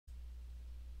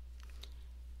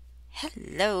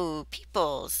Hello,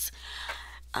 peoples.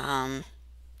 Um,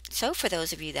 so for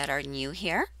those of you that are new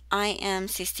here, I am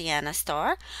Sistiana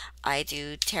Star. I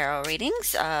do tarot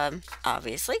readings.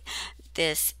 Obviously,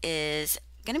 this is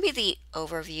going to be the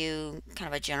overview, kind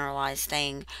of a generalized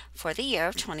thing for the year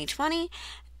of 2020,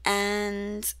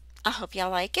 and I hope y'all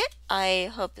like it.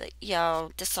 I hope that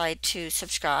y'all decide to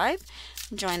subscribe,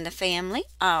 join the family.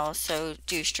 I also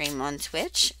do stream on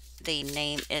Twitch. The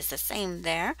name is the same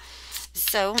there.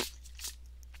 So,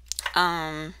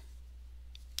 um,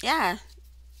 yeah,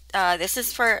 this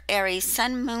is for Aries,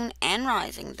 Sun, Moon, and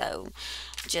Rising, though,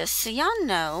 just so y'all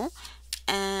know.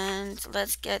 And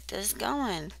let's get this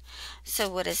going. So,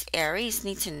 what does Aries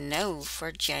need to know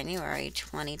for January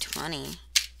 2020?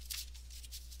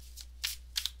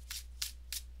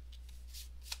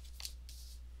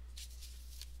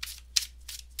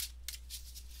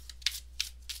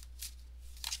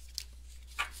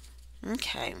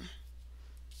 Okay,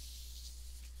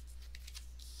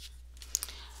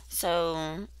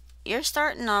 so you're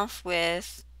starting off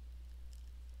with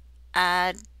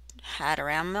Ad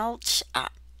Hadaram Mulch.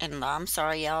 And I'm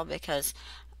sorry, y'all, because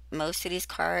most of these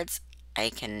cards I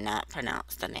cannot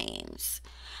pronounce the names.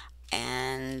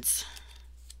 And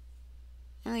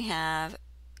we have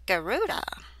Garuda.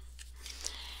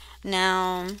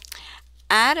 Now,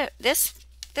 add this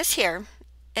here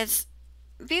is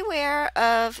beware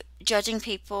of judging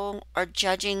people or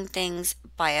judging things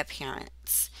by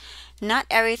appearance. Not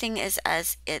everything is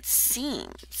as it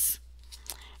seems.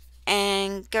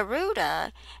 And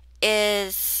Garuda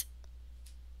is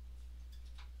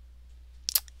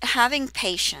having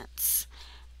patience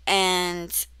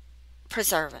and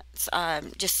perseverance.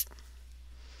 Just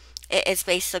it's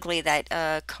basically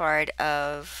that card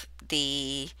of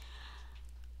the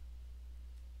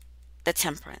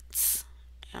temperance.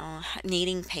 You know,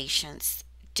 needing patience,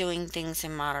 doing things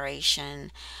in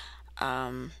moderation.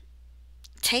 Um,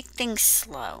 Take things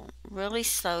slow, really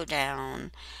slow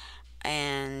down,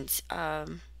 and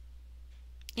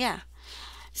yeah.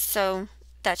 So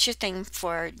that's your thing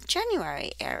for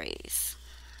January, Aries.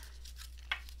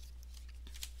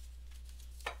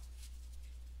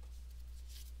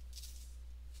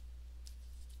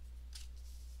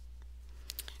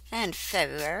 And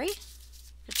February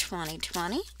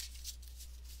 2020.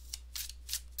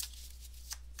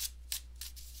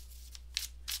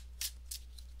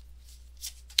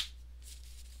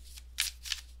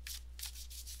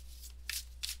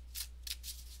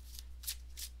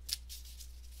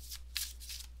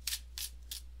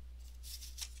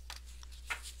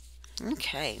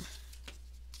 Okay,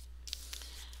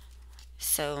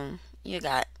 so you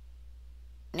got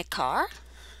Nikar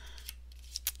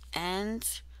and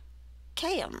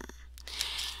Kayam.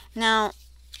 Now,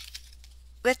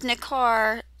 with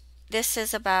Nikar, this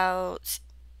is about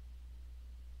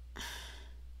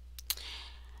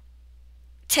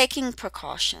taking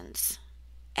precautions,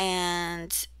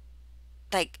 and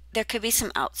like there could be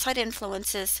some outside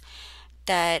influences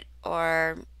that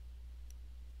are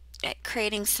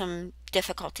creating some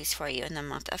difficulties for you in the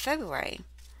month of February.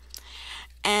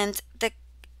 And the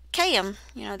Kayam,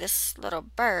 this little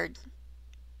birdie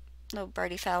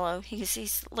fellow,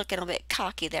 he's looking a bit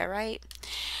cocky there, right?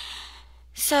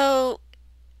 So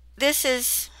this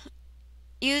is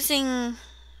using,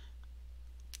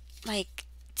 like,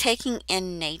 taking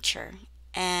in nature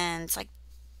and like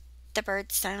the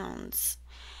bird sounds,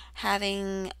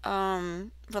 having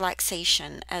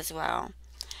relaxation as well.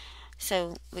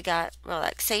 So we got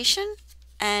relaxation,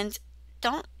 and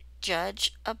don't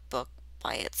judge a book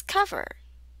by its cover.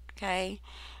 Okay.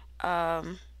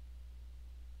 um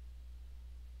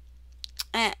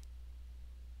and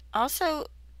also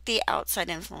the outside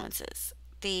influences,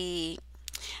 the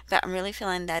but I'm really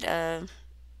feeling that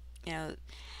you know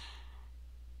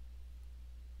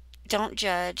don't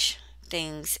judge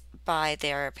things by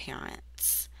their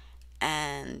appearance,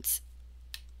 and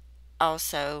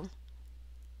also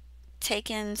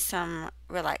take in some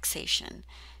relaxation,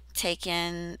 take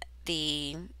in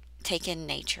the take in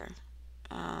nature.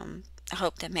 I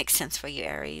hope that makes sense for you,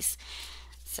 Aries.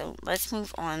 So let's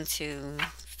move on to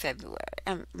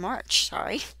March,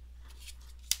 sorry.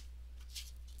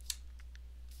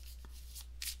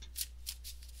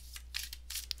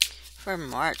 For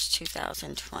March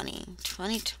 2020.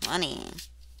 2020.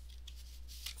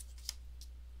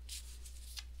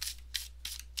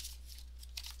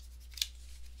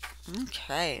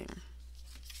 Okay.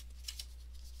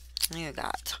 You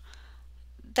got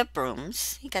the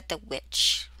brooms. You got the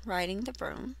witch riding the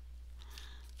broom.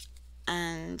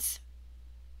 And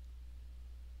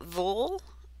Vul.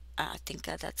 I think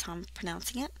that's how I'm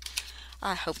pronouncing it.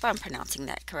 I hope I'm pronouncing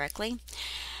that correctly.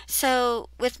 So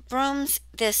with brooms,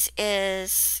 this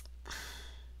is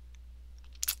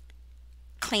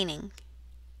cleaning,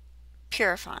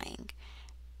 purifying.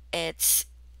 It's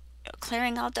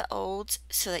clearing out the old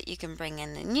so that you can bring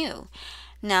in the new.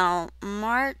 Now,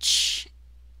 March,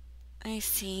 let me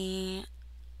see,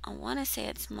 I want to say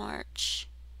it's March.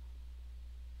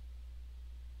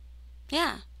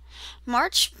 Yeah,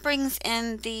 March brings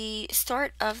in the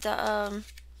start of the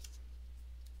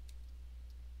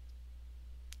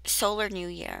solar new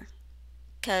year,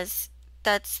 because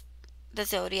that's the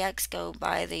zodiacs go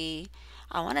by the,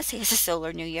 I want to say it's a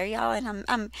solar new year, y'all,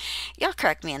 and y'all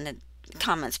correct me in the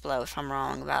comments below if I'm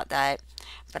wrong about that,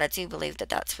 but I do believe that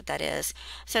that's what that is.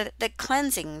 So the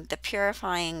cleansing, the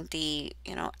purifying, the,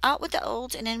 out with the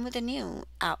old and in with the new,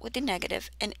 out with the negative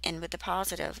and in with the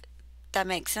positive. That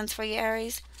makes sense for you,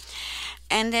 Aries?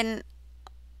 And then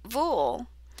Vul.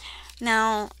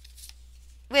 Now,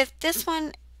 with this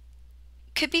one,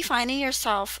 could be finding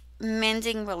yourself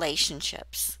mending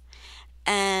relationships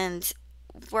and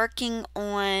working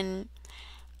on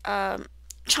um,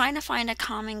 trying to find a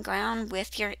common ground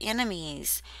with your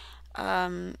enemies,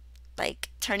 um, like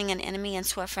turning an enemy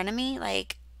into a frenemy,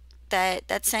 like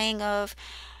that saying of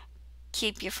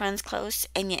keep your friends close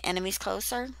and your enemies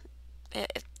closer.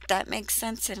 If that makes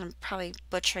sense, and I'm probably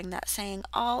butchering that saying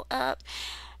all up,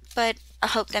 but I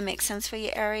hope that makes sense for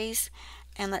you, Aries.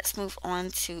 And let's move on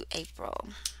to April.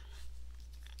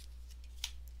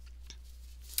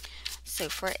 So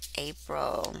for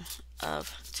April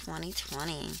of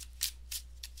 2020,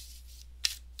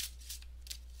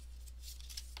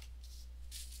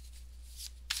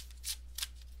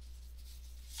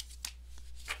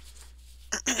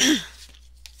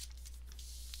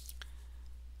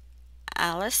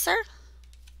 Alistair,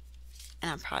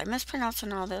 and I'm probably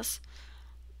mispronouncing all this,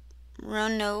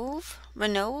 Renove,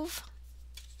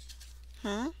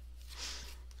 hmm?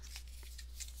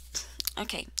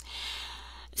 Okay,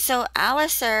 so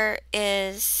Alistair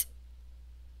is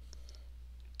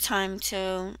time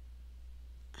to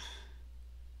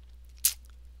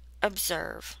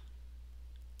observe,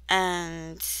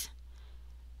 and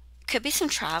could be some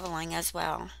traveling as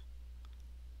well,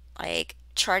 like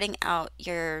charting out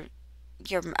your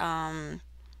your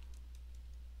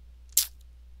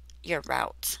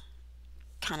route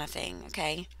kind of thing,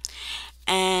 okay?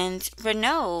 And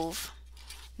Renove,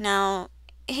 now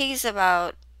he's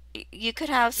about, you could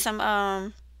have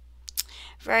some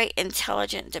very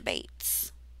intelligent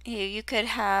debates. You could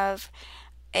have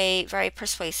a very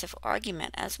persuasive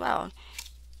argument as well.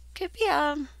 Could be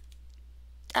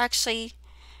actually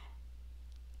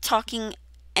talking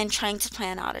and trying to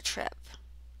plan out a trip.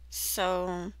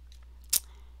 So,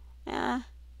 yeah,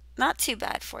 not too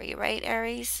bad for you, right,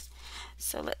 Aries?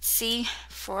 So let's see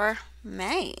for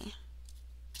May.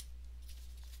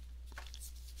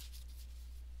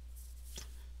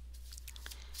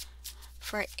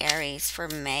 For Aries for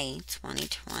May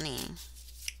 2020.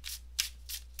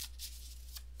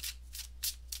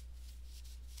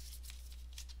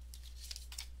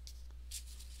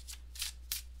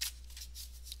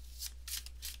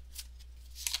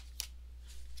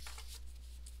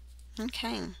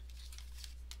 Okay.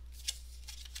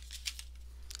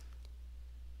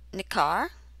 Nikar,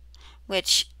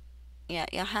 which, yeah,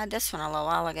 you had this one a little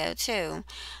while ago too.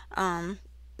 Um,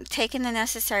 Taking the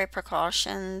necessary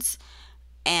precautions,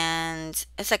 and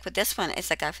it's like with this one, it's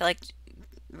like I feel like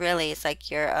really it's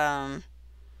like you're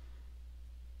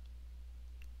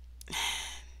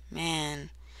man,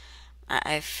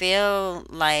 I feel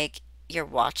like you're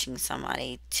watching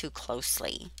somebody too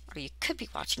closely, or you could be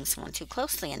watching someone too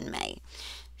closely in May.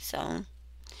 So,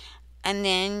 and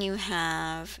then you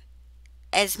have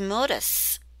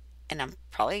Asmodeus, and I'm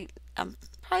probably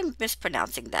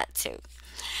mispronouncing that too.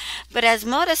 But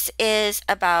Asmodeus is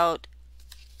about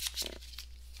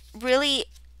really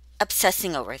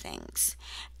obsessing over things,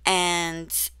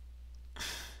 and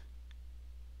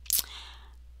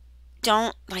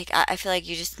don't like I feel like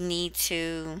you just need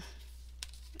to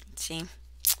see,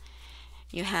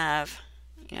 you have,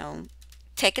 you know,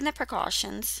 taken the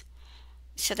precautions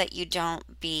so that you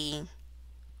don't be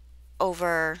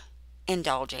over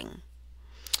indulging,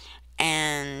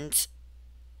 and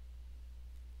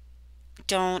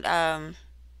don't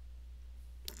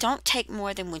don't take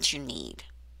more than what you need.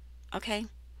 Okay?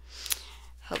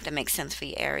 Hope that makes sense for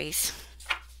you, Aries.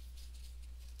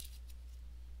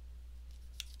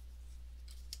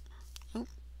 Oop.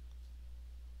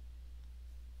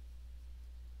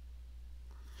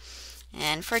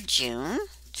 And for June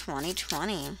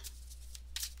 2020.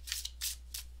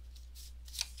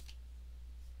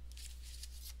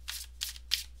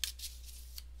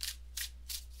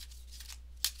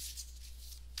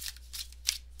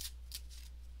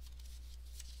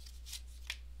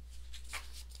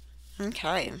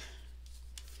 Okay.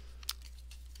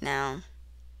 Now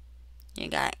you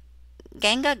got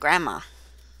Ganga Grandma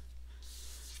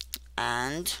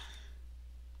and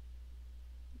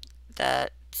the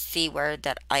C word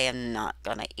that I am not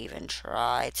gonna even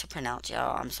try to pronounce,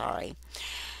 y'all. I'm sorry.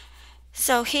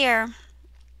 So here,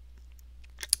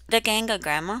 the Ganga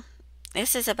Grandma.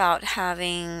 This is about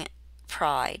having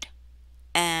pride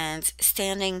and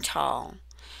standing tall,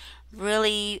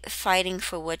 really fighting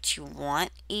for what you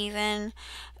want, even.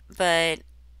 But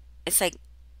it's like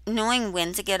knowing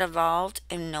when to get involved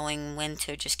and knowing when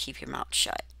to just keep your mouth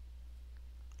shut.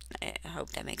 I hope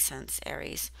that makes sense,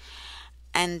 Aries.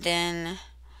 And then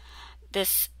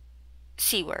this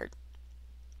C word,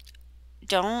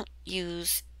 don't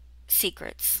use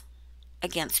secrets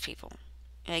against people.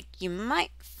 Like, you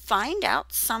might find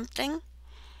out something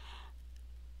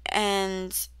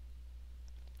and,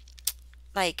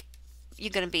 like,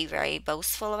 you're going to be very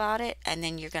boastful about it. And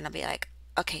then you're going to be like,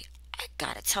 okay, I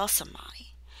got to tell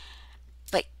somebody.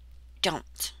 But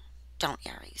don't. Don't,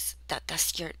 Aries.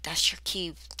 That's your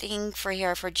key thing for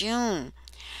here for June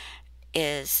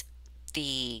is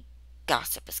the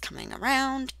gossip is coming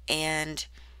around and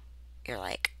you're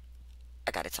like,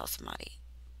 I gotta tell somebody.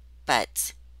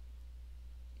 But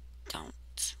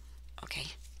don't. Okay?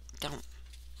 Don't.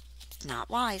 It's not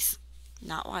wise.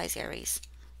 Not wise, Aries.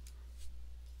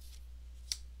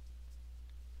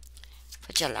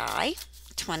 For July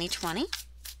 2020,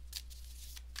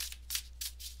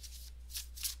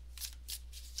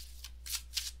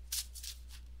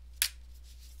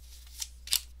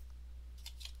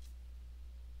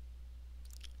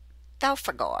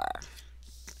 Belphegor.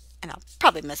 And I'll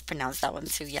probably mispronounce that one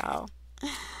too, y'all.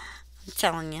 I'm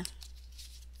telling you.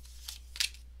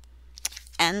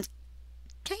 And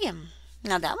damn.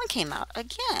 Now that one came out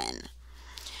again.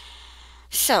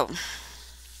 So,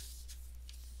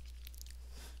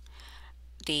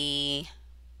 the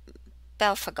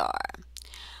Belphegor.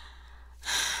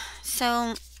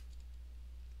 So,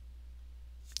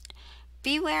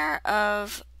 beware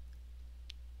of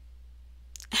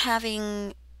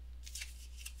having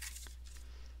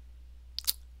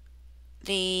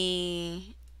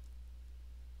the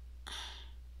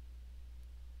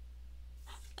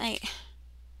like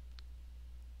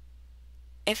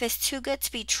if it's too good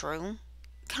to be true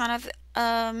kind of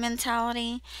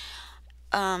mentality.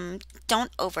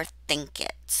 Don't overthink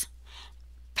it.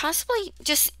 Possibly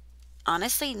just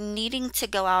honestly needing to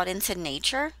go out into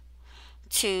nature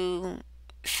to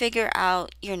figure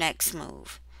out your next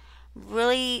move.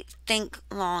 Really think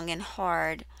long and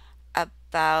hard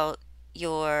about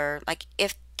your, like,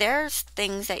 if there's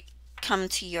things that come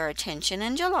to your attention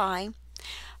in July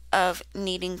of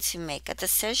needing to make a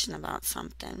decision about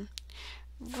something,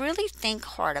 really think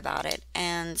hard about it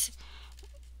and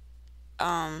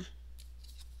um,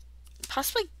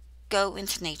 possibly go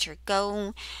into nature.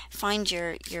 Go find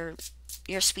your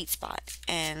sweet spot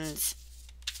and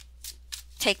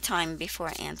take time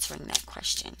before answering that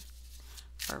question.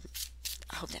 Or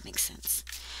I hope that makes sense.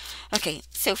 Okay,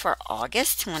 so for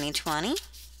August 2020,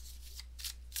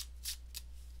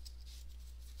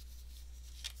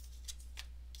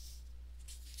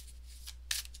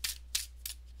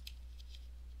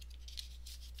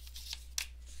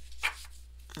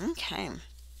 okay,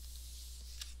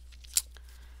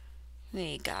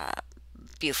 we got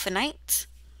Bufonite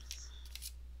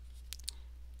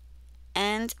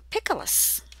and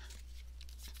Piccolus.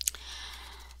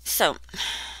 So,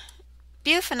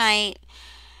 Bufonite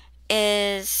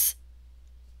is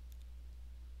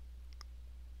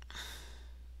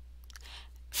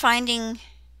finding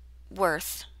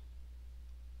worth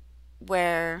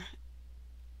where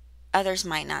others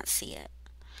might not see it.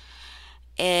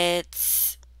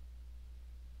 It's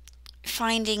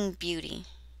finding beauty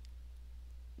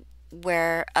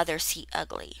where others see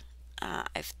ugly.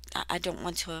 I don't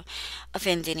want to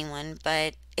offend anyone,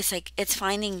 but it's like it's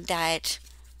finding that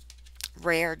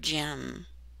rare gem,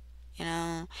 you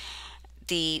know,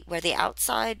 the where the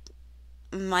outside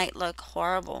might look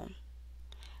horrible,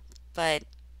 but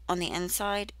on the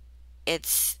inside,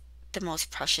 it's the most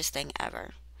precious thing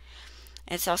ever.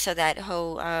 It's also that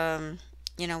whole,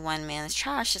 one man's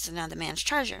trash is another man's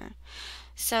treasure.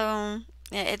 So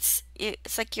yeah, it's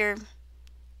like you're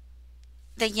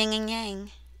the yin and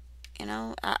yang.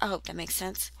 I hope that makes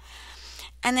sense.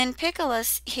 And then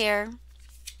Pickles here,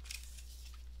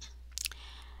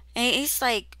 he's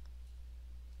like,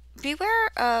 beware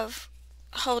of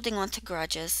holding on to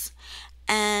grudges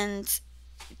and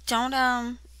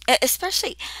don't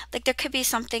especially like there could be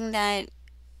something that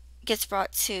gets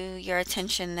brought to your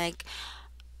attention like,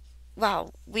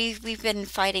 wow, we've been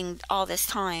fighting all this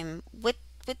time. What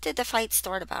did the fight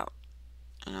start about?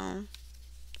 You know,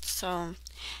 so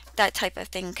that type of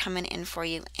thing coming in for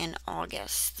you in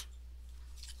August.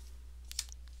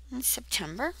 In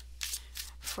September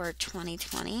for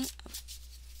 2020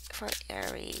 for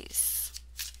Aries.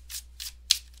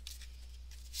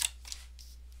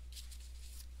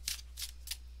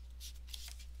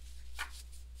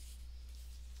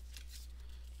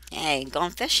 Hey,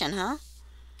 going fishing, huh?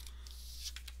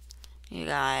 You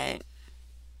got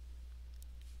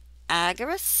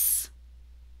Aries.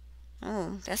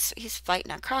 Oh, that's he's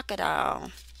fighting a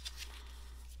crocodile.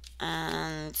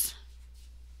 And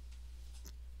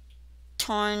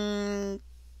Torn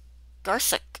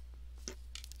Garsic.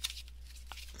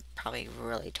 Probably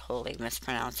really totally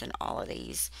mispronouncing all of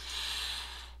these.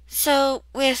 So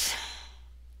with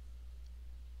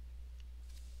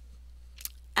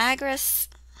Aries,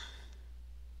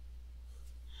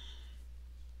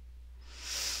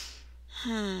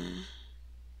 hmm,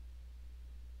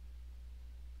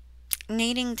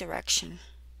 needing direction,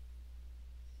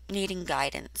 needing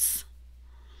guidance,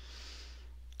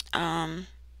 um,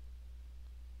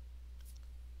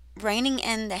 reining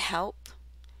in the help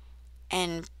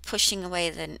and pushing away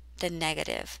the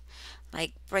negative,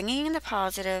 like bringing in the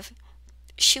positive,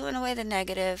 shooing away the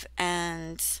negative,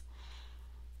 and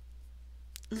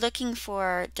looking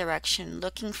for direction,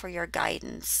 looking for your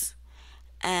guidance,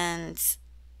 and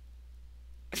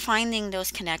finding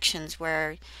those connections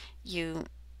where you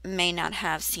may not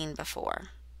have seen before.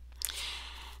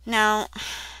 Now,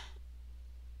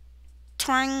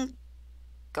 Torn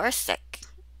Gorsic.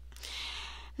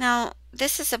 Now,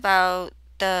 this is about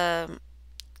the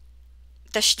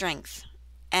strength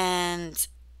and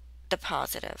the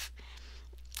positive,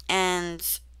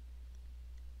 and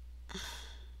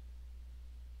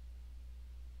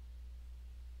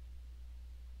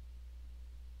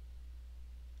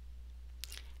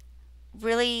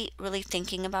really, really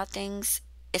thinking about things,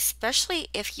 especially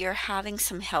if you're having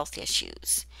some health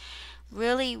issues.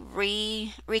 Really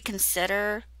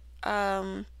reconsider.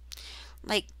 Um,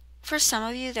 like for some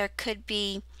of you, there could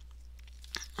be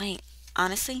like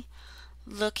honestly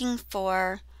looking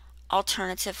for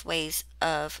alternative ways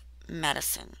of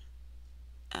medicine.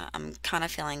 I'm kind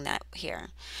of feeling that here.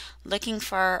 Looking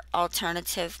for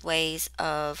alternative ways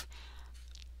of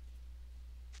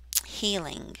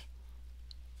healing,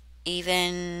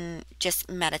 even just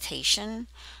meditation.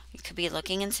 You could be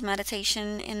looking into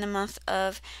meditation in the month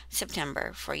of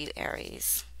September for you,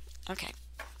 Aries. Okay.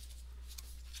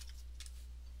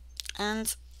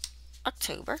 And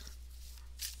October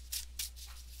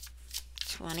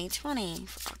 2020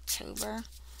 for October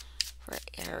for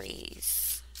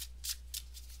Aries.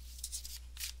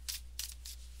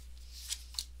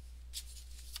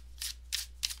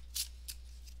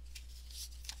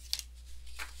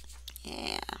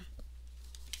 Yeah.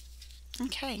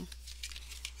 Okay.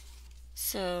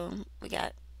 So we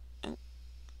got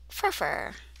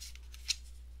Fur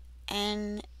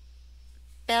and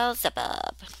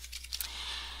Beelzebub.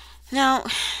 Now,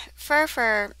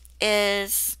 Fur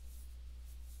is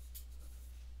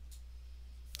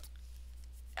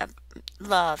a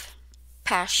love,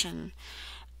 passion,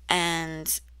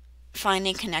 and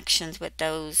finding connections with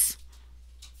those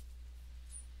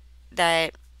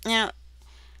that, you know,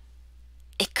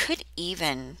 it could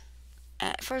even,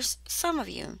 for some of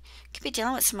you, could be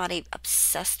dealing with somebody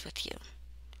obsessed with you,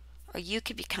 or you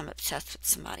could become obsessed with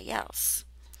somebody else.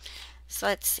 So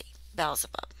let's see,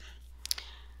 Beelzebub.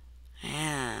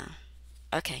 Yeah.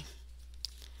 Okay.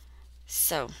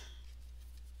 So,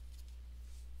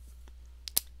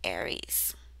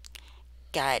 Aries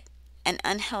got an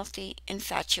unhealthy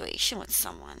infatuation with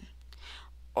someone,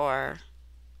 or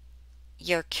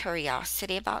your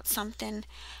curiosity about something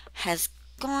has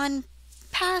gone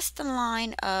past the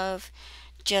line of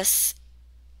just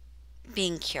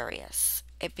being curious.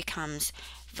 It becomes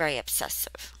very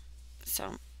obsessive.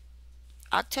 So,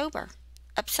 October,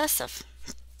 obsessive.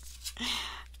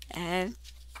 And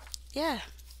yeah,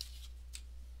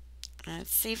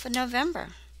 let's see for November.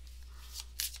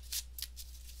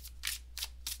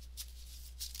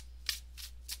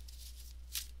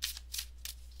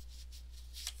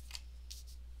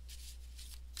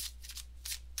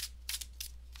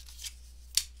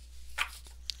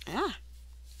 Yeah.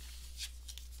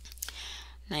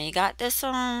 Now you got this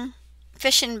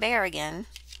fish and bear again,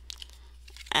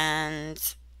 and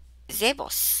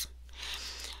Zebos.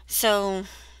 So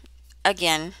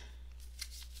again,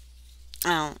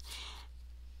 uh,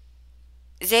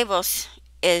 Zebos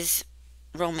is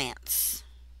romance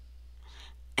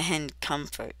and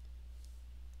comfort.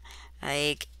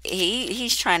 Like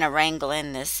he's trying to wrangle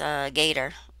in this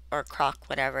gator or croc,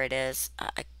 whatever it is.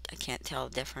 I can't tell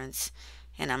the difference.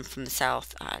 and I'm from the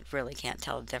South. I really can't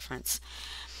tell the difference.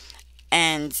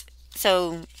 And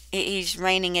so he's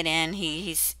reining it in.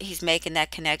 He's making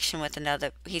that connection with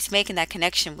another. He's making that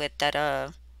connection with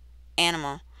that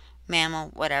animal, mammal,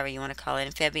 whatever you want to call it,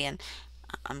 amphibian.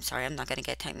 I'm sorry, I'm not going to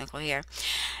get technical here.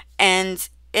 And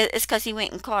it's because he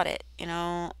went and caught it. You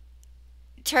know,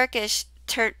 Turkish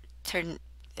turn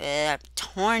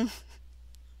torn.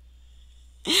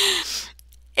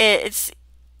 It's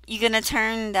you're gonna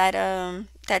turn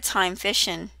that time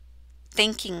fishing,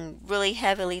 thinking really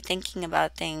heavily, thinking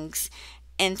about things,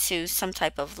 into some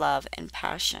type of love and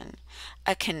passion,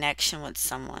 a connection with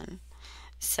someone.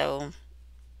 So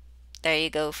there you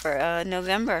go for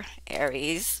November,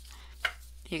 Aries.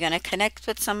 You're gonna connect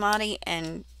with somebody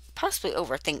and possibly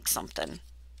overthink something.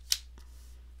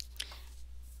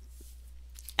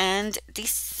 And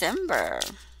December.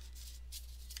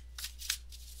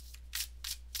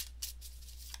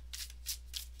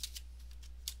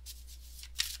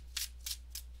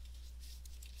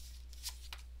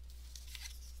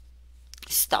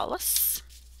 Stallus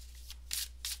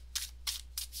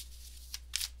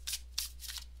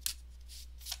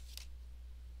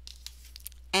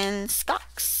and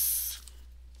Skox.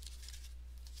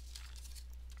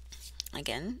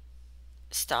 Again,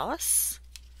 Stallus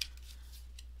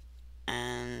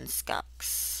and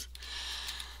Skox.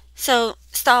 So,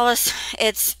 Stallus,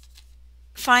 it's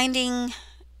finding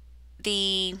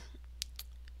the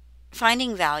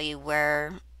finding value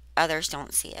where others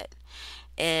don't see it.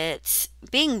 It's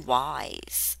being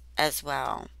wise as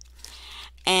well.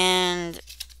 And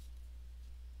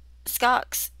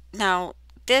Skox, now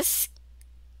this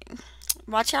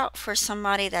watch out for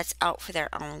somebody that's out for their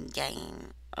own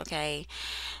gain, okay?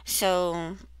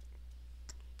 So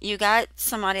you got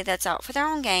somebody that's out for their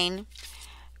own gain,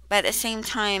 but at the same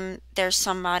time there's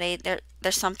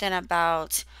something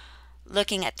about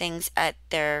looking at things at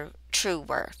their true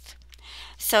worth.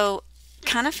 So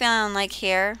kind of feeling like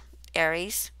here,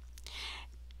 Aries,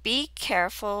 be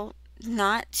careful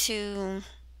not to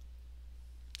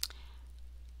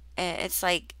it's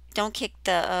like don't kick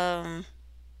the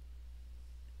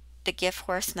gift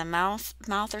horse in the mouth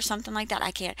or something like that.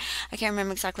 I can't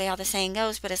remember exactly how the saying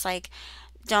goes, but it's like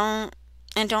don't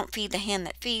don't feed the hand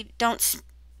that feed don't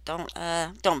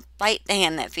bite the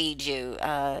hand that feeds you.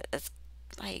 It's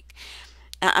like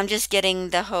I'm just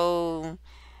getting the whole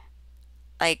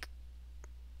like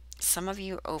some of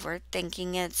you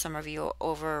overthinking it, some of you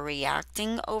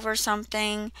overreacting over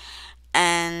something,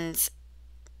 and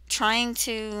trying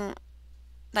to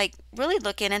like really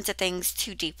looking into things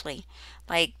too deeply.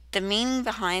 Like the meaning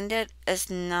behind it is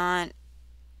not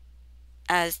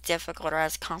as difficult or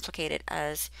as complicated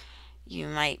as you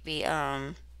might be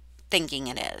thinking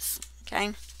it is.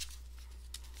 Okay?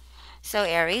 So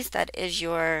Aries, that is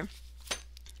your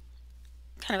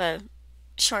kind of a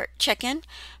short check-in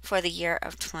for the year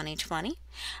of 2020.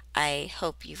 I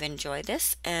hope you've enjoyed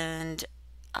this, and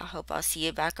I hope I'll see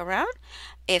you back around.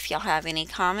 If y'all have any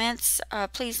comments,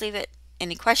 please leave it.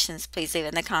 Any questions, please leave it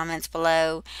in the comments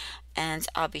below, and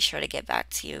I'll be sure to get back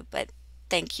to you. But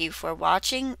thank you for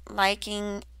watching,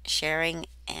 liking, sharing,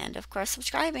 and of course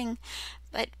subscribing.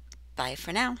 But bye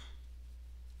for now.